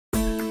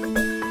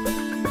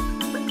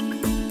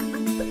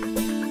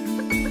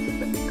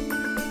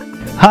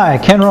Hi,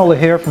 Ken Rohla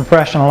here from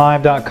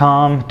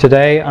FreshAndAlive.com.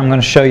 Today I'm going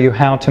to show you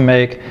how to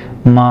make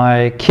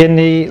my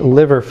kidney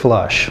liver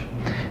flush.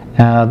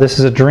 This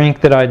is a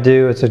drink that I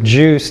do. It's a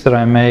juice that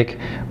I make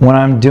when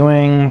I'm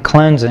doing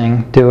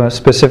cleansing,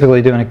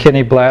 specifically doing a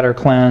kidney bladder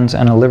cleanse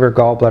and a liver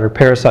gallbladder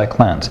parasite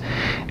cleanse.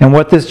 And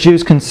what this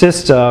juice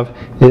consists of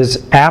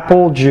is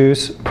apple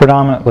juice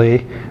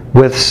predominantly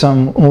with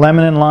some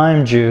lemon and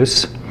lime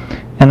juice,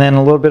 and then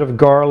a little bit of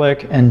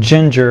garlic and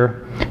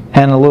ginger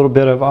and a little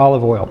bit of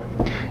olive oil.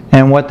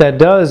 And what that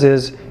does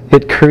is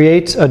it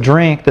creates a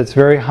drink that's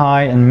very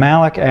high in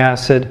malic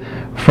acid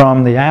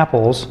from the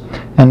apples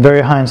and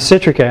very high in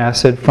citric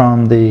acid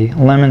from the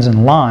lemons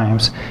and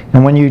limes.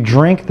 And when you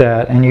drink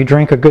that, and you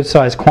drink a good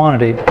sized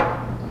quantity,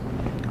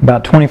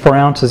 about 24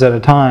 ounces at a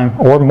time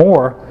or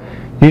more,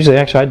 usually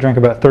actually I drink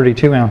about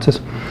 32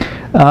 ounces,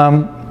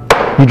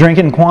 you drink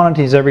it in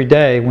quantities every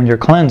day when you're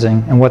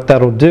cleansing, and what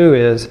that'll do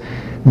is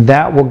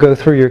that will go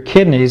through your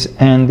kidneys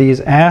and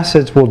these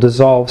acids will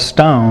dissolve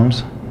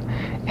stones,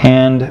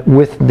 and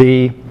with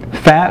the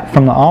fat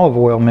from the olive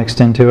oil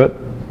mixed into it,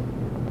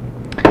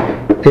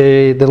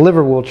 the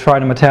liver will try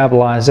to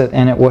metabolize it,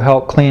 and it will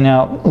help clean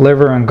out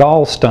liver and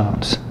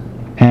gallstones.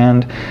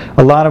 And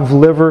a lot of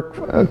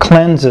liver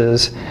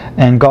cleanses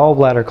and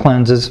gallbladder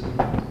cleanses,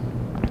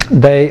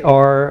 they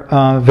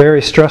are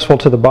very stressful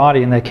to the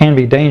body, and they can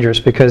be dangerous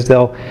because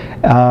they'll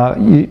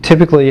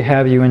typically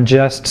have you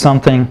ingest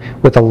something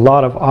with a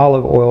lot of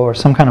olive oil or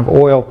some kind of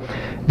oil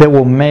that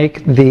will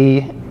make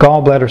the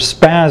gallbladder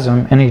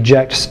spasm and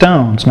eject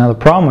stones. Now the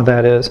problem with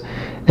that is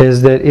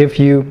that if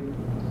you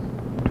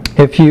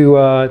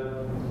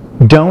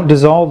don't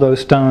dissolve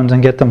those stones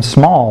and get them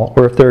small,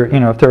 or if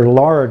they're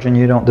large and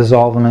you don't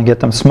dissolve them and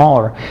get them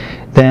smaller,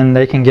 then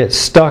they can get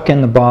stuck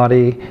in the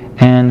body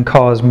and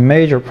cause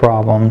major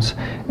problems,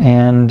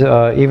 and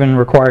even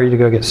require you to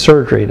go get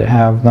surgery to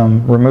have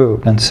them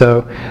removed. And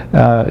so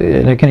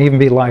it can even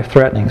be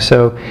life-threatening.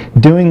 So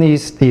doing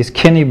these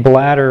kidney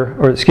bladder,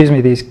 or excuse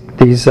me, these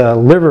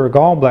liver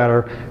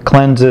gallbladder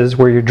cleanses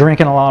where you're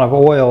drinking a lot of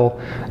oil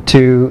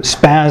to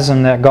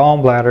spasm that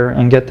gallbladder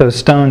and get those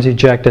stones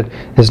ejected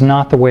is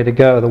not the way to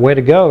go. The way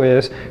to go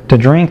is to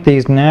drink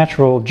these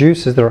natural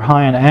juices that are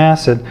high in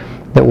acid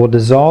that will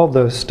dissolve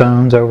those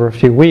stones over a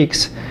few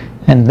weeks,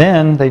 and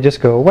then they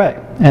just go away.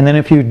 And then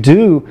if you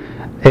do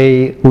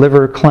a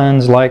liver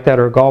cleanse like that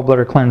or a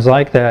gallbladder cleanse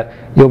like that,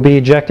 you'll be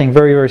ejecting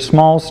very, very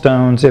small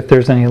stones if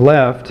there's any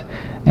left,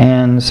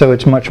 and so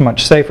it's much,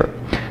 much safer.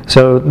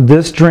 So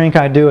this drink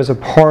I do as a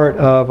part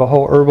of a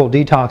whole herbal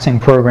detoxing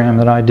program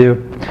that I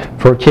do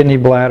for kidney,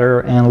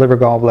 bladder, and liver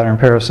gallbladder and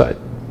parasite.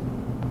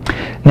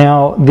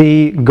 Now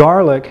the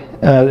garlic,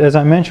 as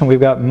I mentioned, we've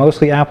got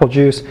mostly apple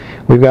juice,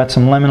 we've got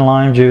some lemon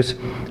lime juice,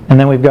 and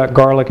then we've got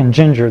garlic and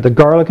ginger. The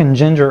garlic and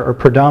ginger are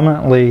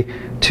predominantly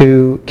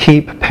to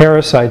keep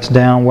parasites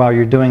down while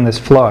you're doing this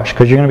flush,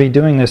 because you're going to be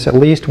doing this at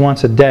least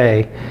once a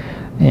day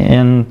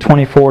in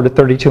 24 to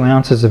 32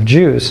 ounces of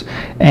juice,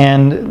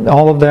 and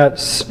all of that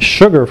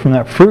sugar from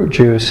that fruit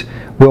juice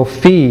will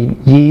feed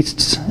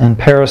yeasts and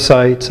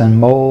parasites and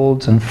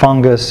molds and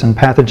fungus and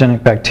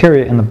pathogenic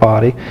bacteria in the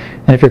body.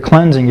 And if you're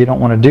cleansing, you don't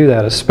want to do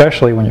that,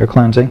 especially when you're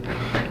cleansing.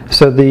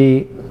 So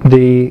the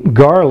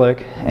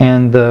garlic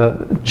and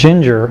the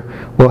ginger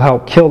will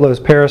help kill those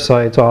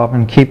parasites off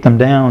and keep them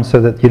down so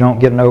that you don't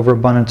get an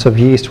overabundance of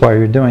yeast while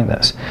you're doing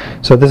this.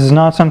 So this is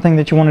not something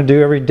that you want to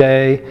do every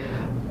day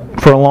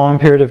for a long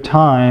period of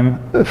time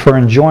for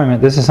enjoyment.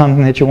 This is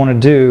something that you want to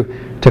do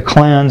to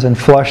cleanse and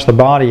flush the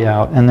body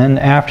out. And then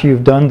after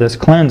you've done this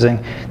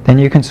cleansing, then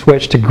you can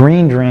switch to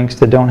green drinks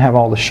that don't have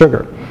all the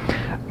sugar.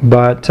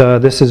 But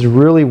this is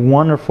really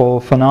wonderful,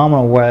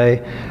 phenomenal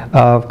way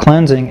of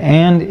cleansing,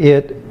 and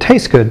it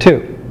tastes good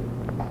too.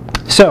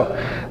 So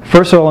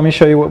first of all, let me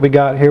show you what we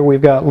got here.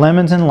 We've got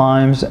lemons and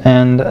limes,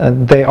 and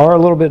they are a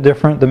little bit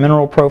different. The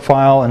mineral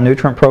profile and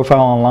nutrient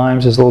profile on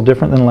limes is a little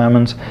different than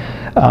lemons,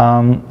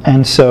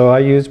 and so I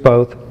use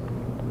both.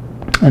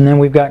 And then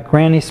we've got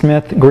Granny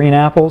Smith green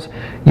apples.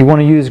 You want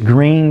to use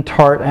green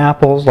tart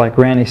apples like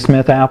Granny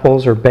Smith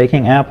apples or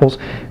baking apples,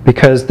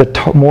 because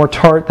the more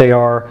tart they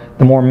are,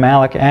 the more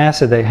malic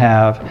acid they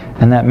have,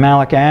 and that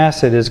malic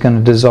acid is going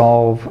to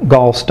dissolve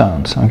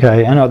gallstones,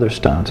 okay, and other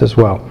stones as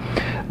well.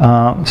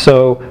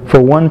 So for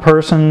one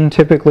person,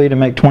 typically to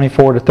make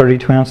 24 to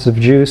 32 ounces of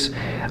juice,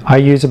 I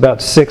use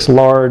about 6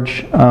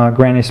 large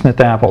Granny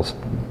Smith apples.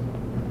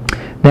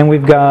 Then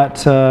we've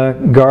got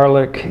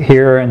garlic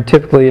here, and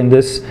typically in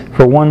this,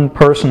 for one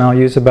person, I'll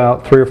use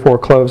about 3 or 4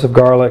 cloves of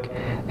garlic,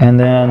 and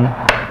then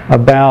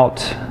about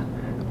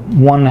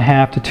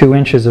 1.5 to 2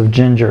 inches of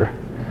ginger,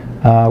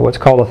 what's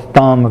called a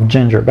thumb of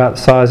ginger, about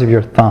the size of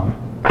your thumb.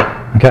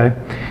 Okay,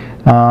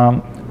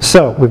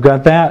 so we've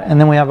got that,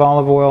 and then we have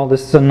olive oil.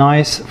 This is a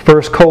nice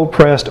first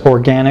cold-pressed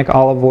organic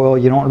olive oil.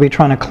 You don't want to be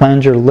trying to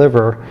cleanse your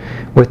liver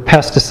with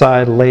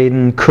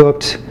pesticide-laden,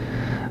 cooked,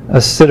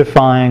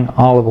 acidifying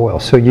olive oil.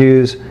 So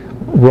use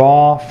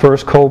raw,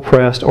 first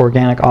cold-pressed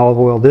organic olive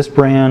oil. This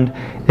brand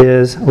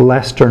is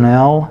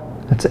Lesternell.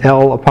 It's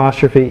L'(ESTORNELL).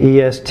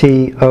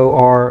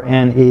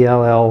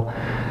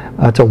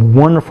 It's a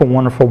wonderful,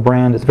 wonderful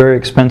brand. It's very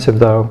expensive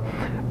though,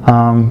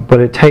 but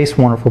it tastes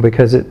wonderful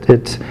because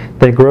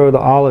they grow the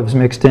olives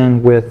mixed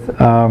in with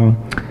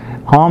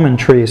almond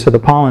trees, so the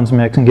pollen's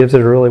mix, and gives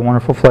it a really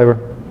wonderful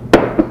flavor.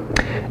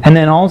 And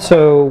then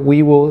also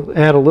we will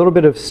add a little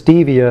bit of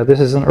stevia. This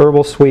is an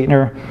herbal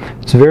sweetener.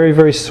 It's very,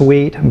 very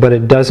sweet, but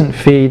it doesn't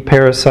feed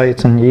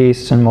parasites and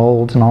yeasts and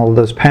molds and all of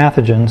those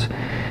pathogens.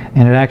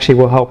 And it actually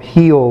will help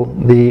heal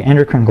the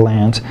endocrine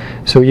glands.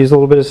 So we use a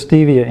little bit of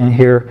stevia in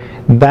here.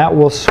 That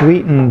will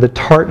sweeten the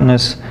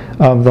tartness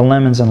of the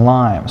lemons and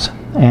limes.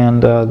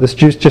 And this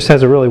juice just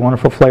has a really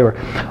wonderful flavor.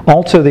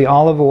 Also, the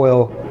olive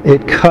oil,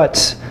 it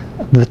cuts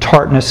the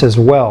tartness as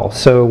well.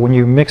 So when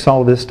you mix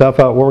all of this stuff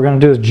out, what we're going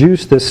to do is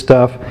juice this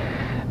stuff,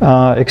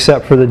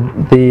 except for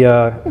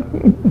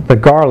the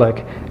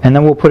garlic, and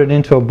then we'll put it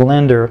into a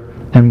blender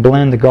and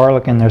blend the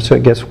garlic in there so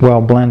it gets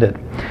well blended.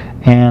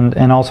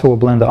 And also we'll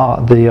blend the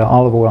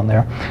olive oil in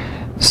there.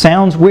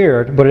 Sounds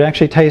weird, but it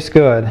actually tastes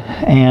good.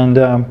 And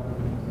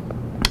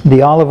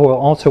the olive oil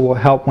also will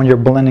help when you're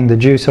blending the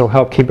juice. It'll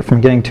help keep it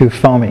from getting too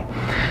foamy.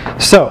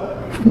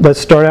 So let's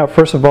start out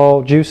first of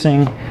all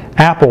juicing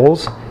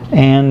apples.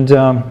 And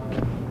I'm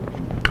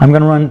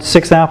going to run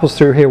 6 apples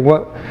through here.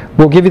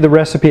 We'll give you the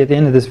recipe at the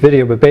end of this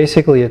video, but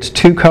basically it's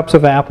 2 cups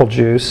of apple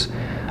juice,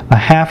 a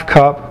half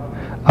cup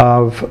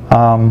of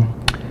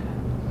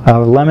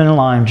lemon and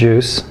lime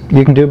juice.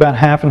 You can do about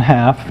half and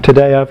half.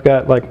 Today I've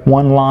got like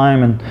 1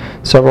 lime and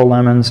several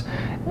lemons.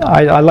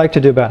 I like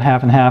to do about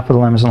half and half of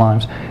the lemons and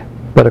limes.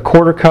 But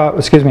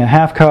a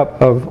half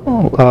cup of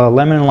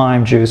lemon and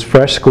lime juice,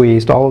 fresh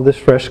squeezed, all of this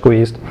fresh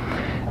squeezed.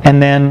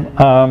 And then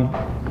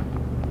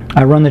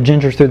I run the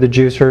ginger through the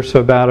juicer, so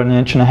about 1.5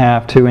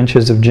 inches, 2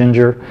 inches of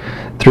ginger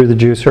through the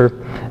juicer,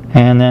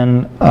 and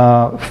then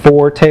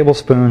 4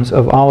 tablespoons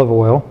of olive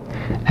oil,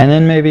 and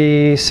then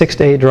maybe 6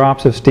 to 8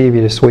 drops of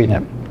stevia to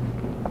sweeten it.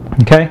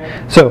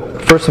 Okay, so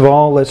first of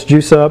all, let's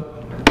juice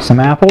up some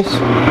apples.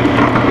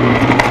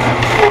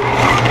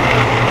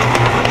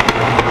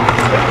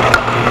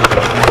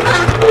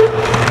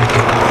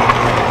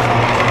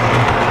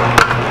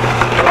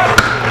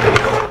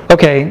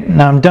 Okay,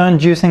 now I'm done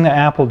juicing the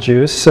apple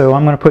juice, so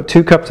I'm going to put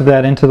 2 cups of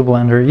that into the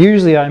blender.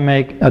 Usually I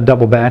make a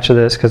double batch of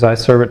this because I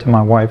serve it to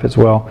my wife as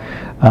well.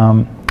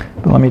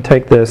 But let me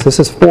take this. This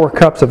is 4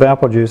 cups of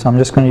apple juice. I'm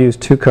just going to use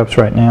 2 cups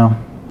right now.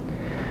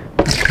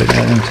 Put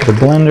that into the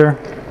blender.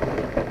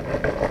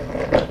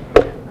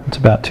 It's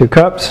about 2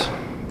 cups.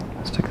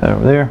 Stick that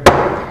over there.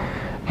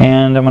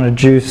 And I'm going to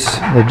juice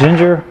the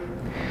ginger.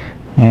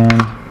 And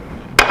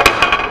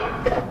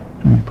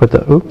let me put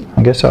the,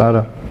 I guess I ought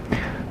to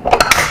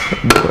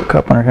put a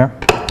cup under here.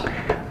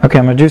 Okay,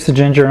 I'm going to juice the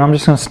ginger, and I'm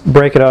just going to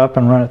break it up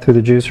and run it through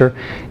the juicer.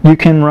 You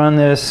can run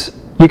this.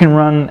 You can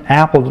run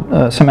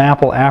some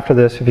apple after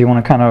this if you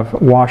want to kind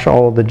of wash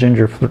all of the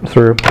ginger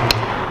through.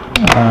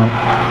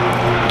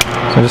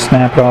 So just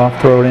snap it off,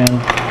 throw it in,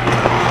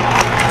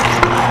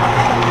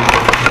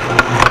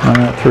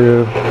 run it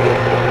through,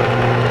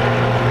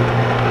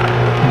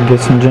 and get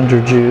some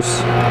ginger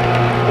juice.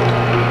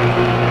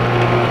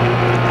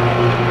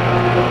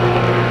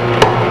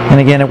 And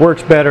again, it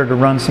works better to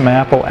run some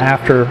apple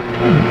after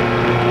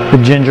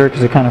the ginger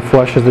because it kind of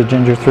flushes the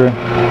ginger through.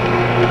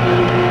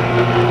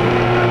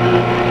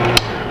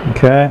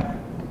 Okay.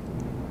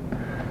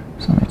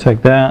 So let me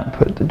take that,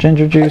 put the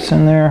ginger juice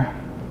in there.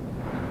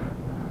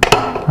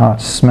 Oh,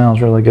 it smells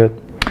really good.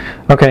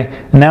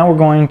 Okay, now we're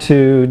going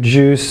to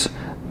juice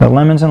the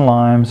lemons and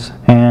limes,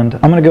 and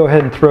I'm going to go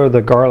ahead and throw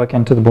the garlic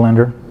into the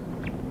blender.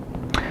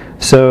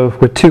 So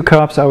with 2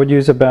 cups, I would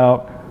use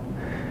about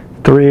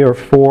 3 or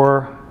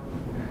 4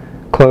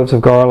 cloves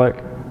of garlic,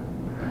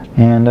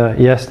 and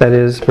yes, that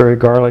is very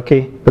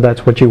garlicky, but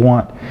that's what you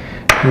want.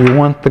 You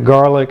want the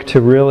garlic to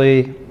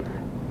really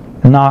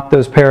knock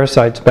those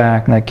parasites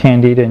back and that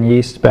candida and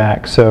yeast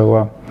back.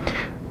 So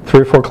 3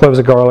 or 4 cloves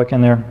of garlic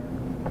in there,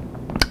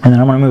 and then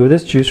I'm going to move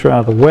this juicer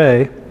out of the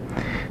way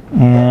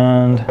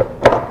and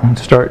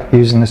start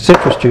using the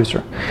citrus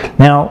juicer.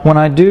 Now when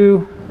I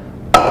do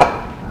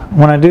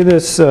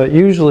this,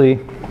 usually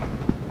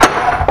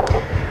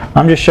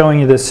I'm just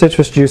showing you this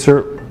citrus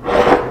juicer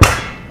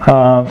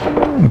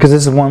because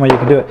this is one way you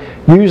can do it.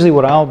 Usually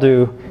what I'll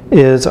do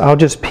is I'll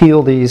just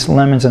peel these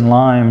lemons and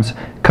limes,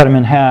 cut them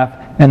in half,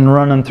 and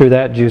run them through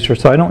that juicer.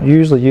 So I don't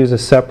usually use a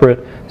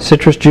separate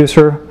citrus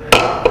juicer,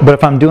 but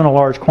if I'm doing a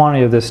large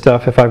quantity of this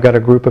stuff, if I've got a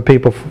group of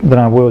people, then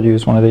I will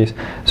use one of these.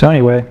 So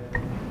anyway,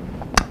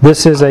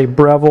 this is a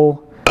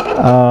Breville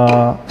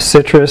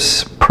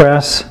citrus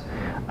press.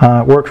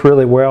 It works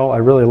really well. I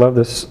really love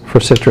this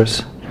for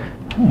citrus.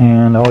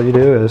 And all you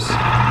do is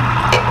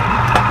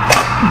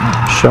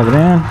shove it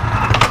in,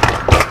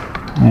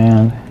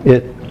 and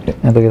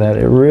look at that.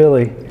 It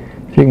really,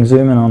 if you can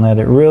zoom in on that,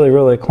 it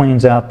really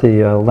cleans out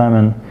the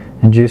lemon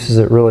and juices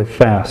it really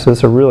fast. So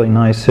it's a really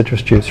nice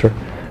citrus juicer.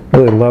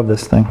 Really love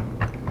this thing.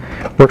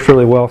 Works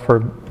really well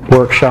for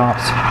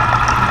workshops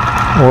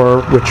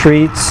or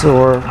retreats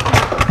or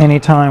any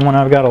time when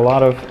I've got a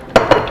lot of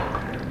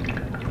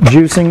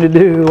juicing to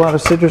do, a lot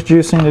of citrus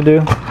juicing to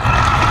do.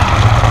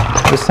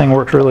 This thing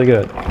works really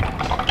good.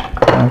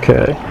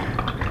 Okay,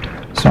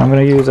 so I'm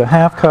going to use a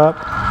half cup.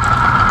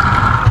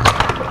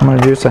 I'm going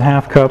to juice a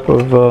half cup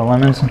of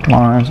lemons and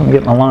limes. I'm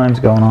getting the limes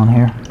going on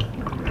here.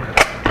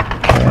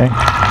 Okay,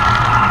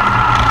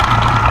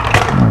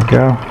 there we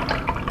go.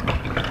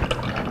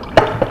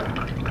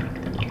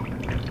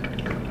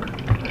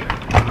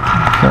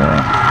 Okay,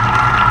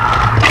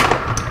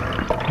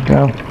 there we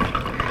go.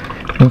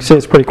 You can see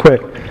it's pretty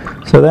quick.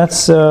 So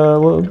that's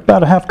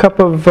about a half cup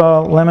of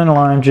lemon and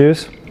lime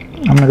juice.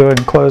 I'm going to go ahead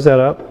and close that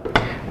up.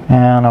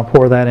 And I'll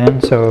pour that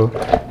in. So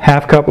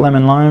half cup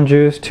lemon lime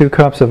juice, 2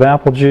 cups of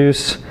apple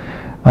juice,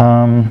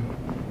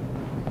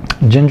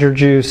 ginger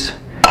juice,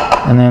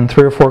 and then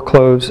 3 or 4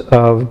 cloves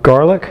of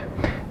garlic.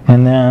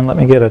 And then let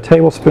me get a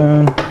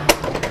tablespoon,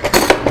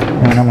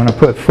 and I'm going to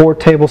put 4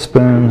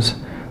 tablespoons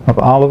of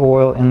olive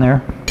oil in there.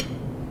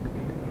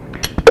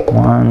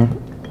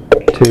 1,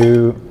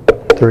 2,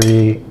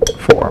 3,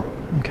 4.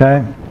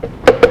 Okay?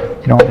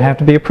 You don't have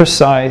to be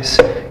precise.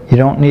 You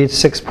don't need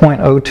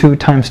 6.02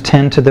 times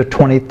 10 to the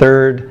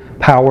 23rd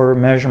power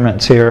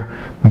measurements here.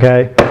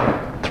 Okay?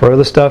 Throw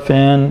the stuff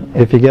in.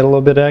 If you get a little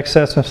bit of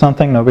excess of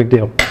something, no big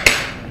deal.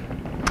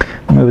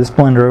 Move this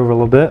blender over a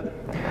little bit.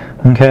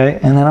 Okay,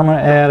 and then I'm going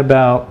to add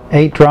about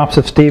 8 drops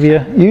of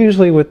stevia.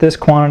 Usually with this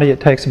quantity it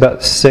takes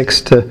about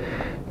 6 to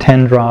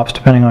 10 drops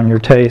depending on your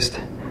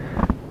taste.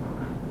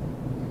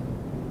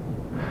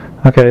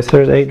 Okay, so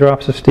there's 8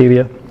 drops of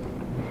stevia.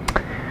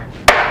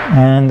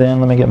 And then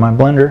let me get my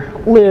blender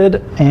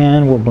lid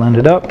and we'll blend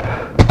it up.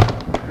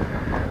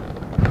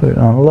 Put it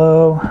on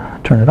low,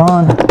 turn it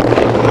on.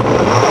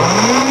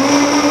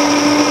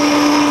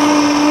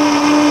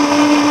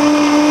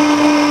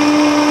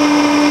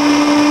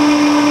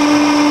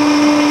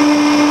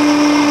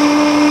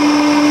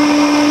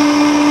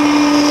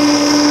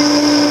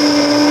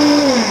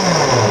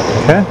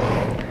 Okay.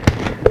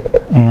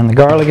 And the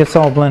garlic gets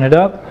all blended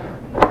up.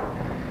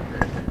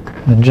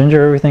 The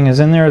ginger, everything is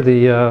in there.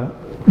 The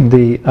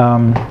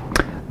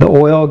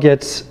oil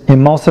gets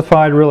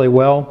emulsified really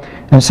well,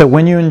 and so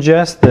when you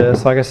ingest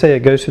this, like I say,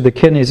 it goes through the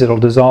kidneys, it'll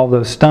dissolve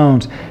those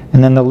stones,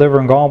 and then the liver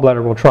and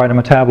gallbladder will try to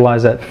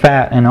metabolize that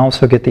fat and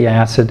also get the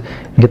acid,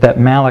 and get that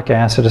malic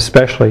acid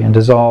especially, and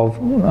dissolve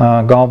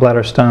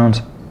gallbladder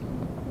stones.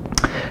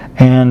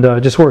 And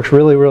it just works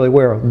really, really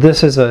well.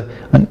 This is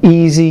an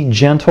easy,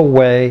 gentle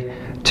way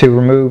to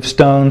remove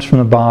stones from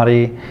the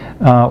body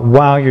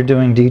while you're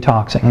doing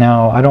detoxing.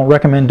 Now, I don't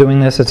recommend doing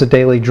this as a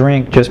daily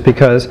drink just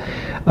because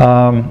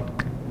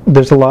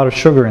there's a lot of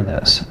sugar in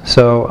this.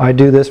 So I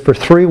do this for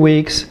 3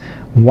 weeks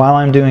while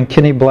I'm doing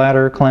kidney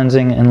bladder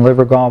cleansing and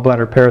liver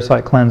gallbladder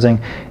parasite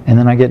cleansing, and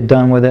then I get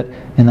done with it,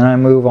 and then I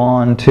move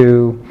on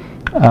to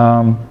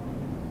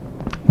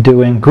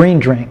doing green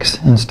drinks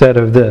instead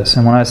of this.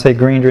 And when I say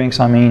green drinks,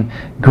 I mean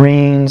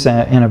greens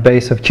in a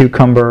base of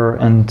cucumber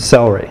and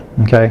celery.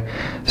 Okay,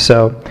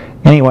 so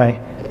anyway,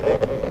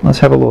 let's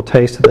have a little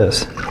taste of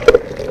this.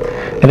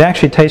 It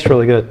actually tastes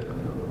really good.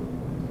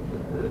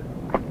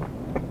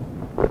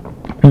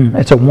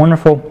 It's a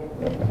wonderful,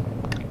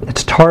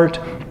 it's tart,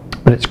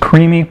 but it's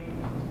creamy.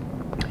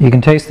 You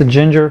can taste the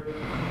ginger.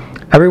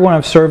 Everyone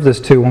I've served this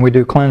to when we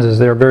do cleanses,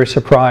 they're very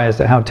surprised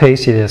at how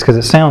tasty it is, because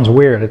it sounds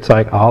weird. It's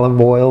like olive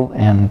oil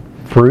and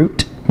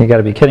fruit. You got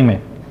to be kidding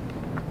me.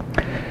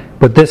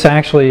 But this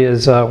actually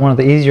is one of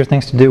the easier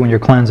things to do when you're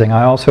cleansing.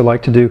 I also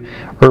like to do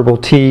herbal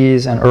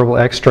teas and herbal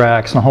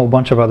extracts and a whole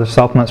bunch of other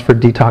supplements for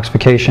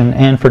detoxification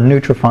and for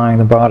nutrifying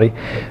the body.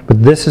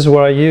 But this is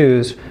what I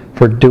use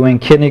for doing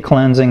kidney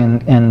cleansing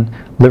and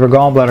liver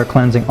gallbladder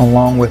cleansing,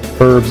 along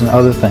with herbs and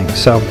other things.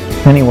 So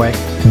anyway,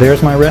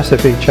 there's my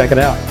recipe. Check it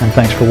out, and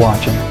thanks for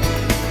watching.